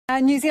A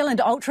New Zealand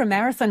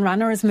ultra-marathon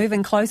runner is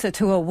moving closer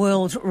to a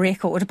world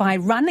record by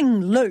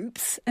running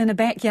loops in a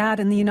backyard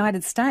in the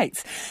United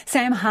States.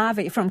 Sam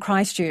Harvey from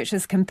Christchurch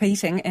is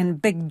competing in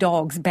Big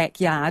Dog's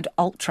Backyard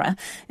Ultra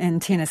in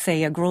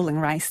Tennessee, a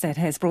gruelling race that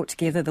has brought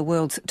together the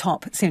world's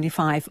top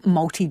 75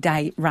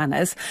 multi-day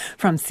runners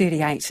from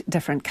 38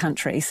 different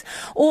countries.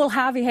 All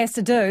Harvey has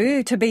to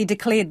do to be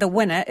declared the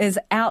winner is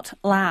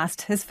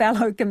outlast his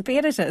fellow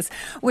competitors.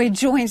 We're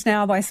joined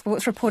now by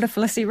sports reporter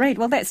Felicity Reid.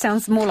 Well, that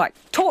sounds more like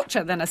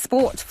torture than a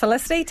sport.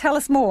 Felicity, tell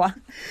us more.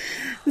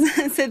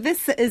 So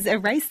this is a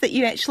race that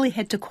you actually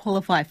had to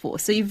qualify for.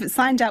 So you've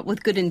signed up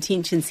with good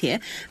intentions here.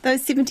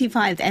 Those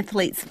 75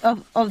 athletes,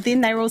 of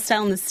them, they were all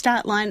still on the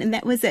start line, and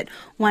that was at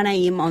 1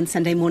 a.m. on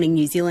Sunday morning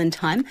New Zealand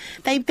time.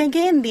 They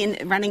began then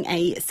running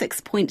a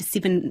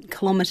 6.7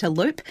 kilometre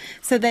loop.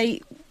 So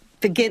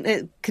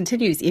it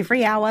continues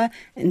every hour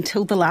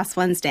until the last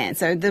one stands.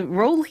 So the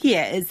rule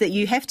here is that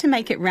you have to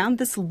make it round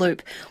this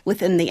loop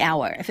within the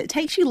hour. If it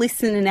takes you less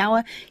than an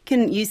hour, you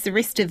can use the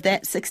rest of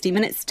that 60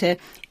 minutes to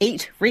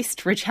eat,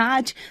 rest,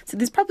 recharge. So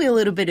there's probably a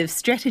little bit of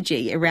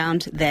strategy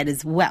around that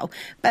as well.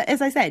 But as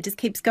I say, it just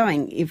keeps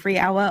going every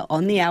hour,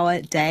 on the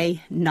hour,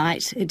 day,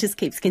 night. It just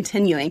keeps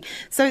continuing.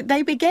 So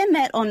they began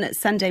that on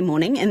Sunday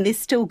morning and they're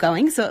still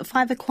going. So at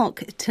 5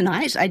 o'clock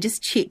tonight, I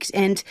just checked,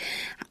 and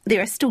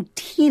there are still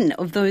 10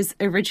 of those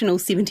original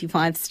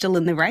 75 still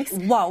in the race.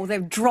 Whoa, they're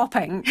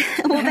dropping.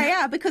 Well, they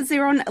are, because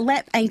they're on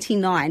lap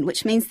 89,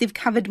 which means they've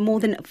covered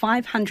more than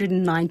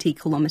 590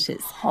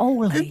 kilometres.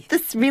 Holy.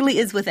 This really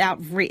is without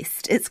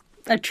rest. It's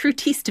a true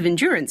test of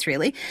endurance,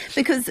 really,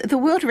 because the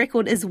world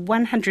record is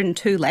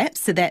 102 laps,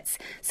 so that's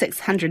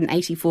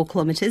 684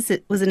 kilometres.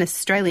 It was an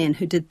Australian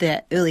who did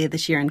that earlier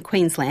this year in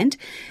Queensland,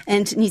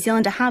 and New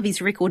Zealander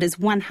Harvey's record is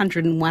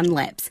 101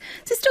 laps.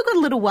 So he's still got a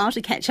little while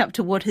to catch up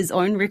to what his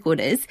own record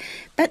is,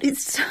 but it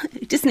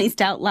just needs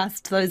to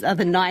outlast those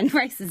other 9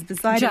 races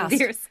beside him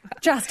there.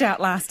 Just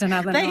outlast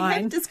another 9. They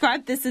have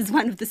described this as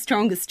one of the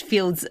strongest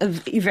fields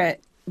of ever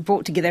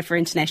brought together for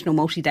international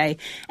multi-day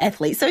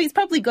athletes. So he's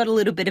probably got a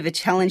little bit of a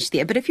challenge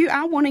there. But if you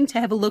are wanting to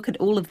have a look at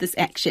all of this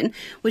action,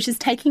 which is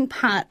taking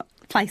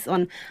place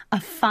on a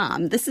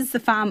farm. This is the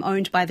farm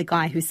owned by the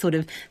guy who sort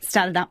of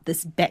started up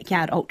this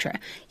Backyard Ultra.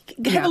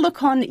 Have a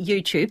look on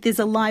YouTube. There's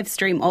a live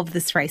stream of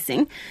this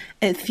racing.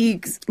 If you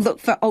look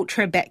for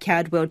Ultra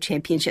Backyard World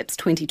Championships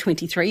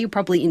 2023, you'll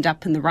probably end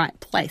up in the right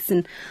place.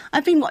 And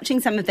I've been watching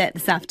some of that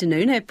this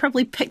afternoon. I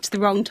probably picked the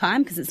wrong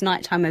time because it's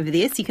night time over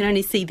there, so you can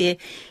only see their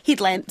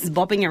headlamps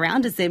bobbing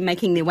around as they're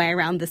making their way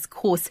around this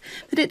course.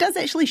 But it does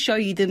actually show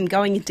you them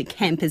going into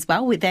camp as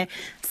well, where they're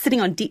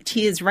sitting on deck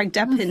chairs rigged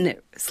up in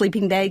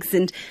sleeping bags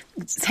and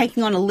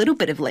taking on a little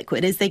bit of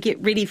liquid as they get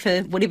ready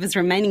for whatever's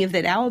remaining of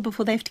that hour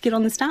before they have to get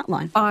on the start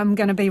line. I'm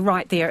going to be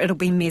right there. It'll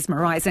be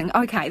mesmerising.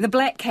 OK, the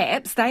Black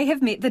Caps, they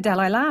have met the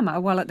Dalai Lama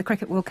while at the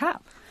Cricket World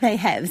Cup. They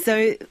have.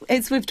 So,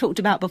 as we've talked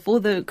about before,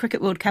 the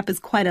Cricket World Cup is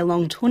quite a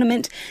long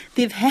tournament.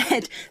 They've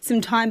had some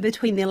time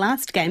between their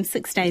last game,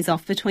 6 days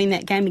off between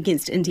that game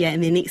against India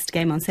and their next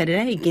game on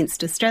Saturday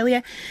against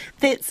Australia.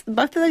 Both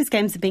of those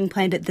games are being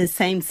played at the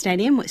same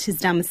stadium, which is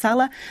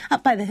Dharamsala,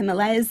 up by the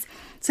Himalayas.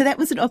 So that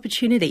was an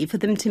opportunity for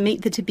them to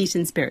meet the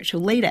Tibetan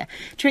spiritual leader.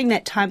 During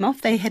that time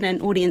off, they had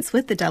an audience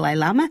with the Dalai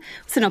Lama.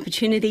 It was an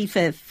opportunity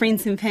for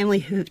friends and family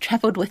who have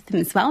travelled with them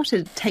as well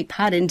to take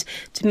part and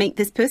to meet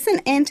this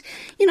person. And,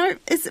 you know,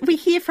 as we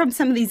hear from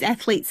some of these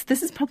athletes,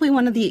 this is probably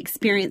one of the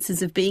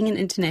experiences of being an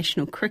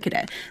international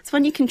cricketer. It's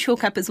one you can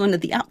chalk up as one of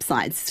the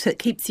upsides. So it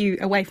keeps you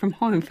away from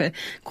home for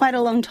quite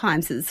a long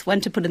time. So it's one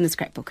to put in the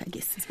scrapbook, I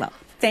guess, as well.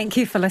 Thank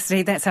you,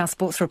 Felicity. That's our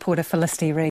sports reporter, Felicity Reid.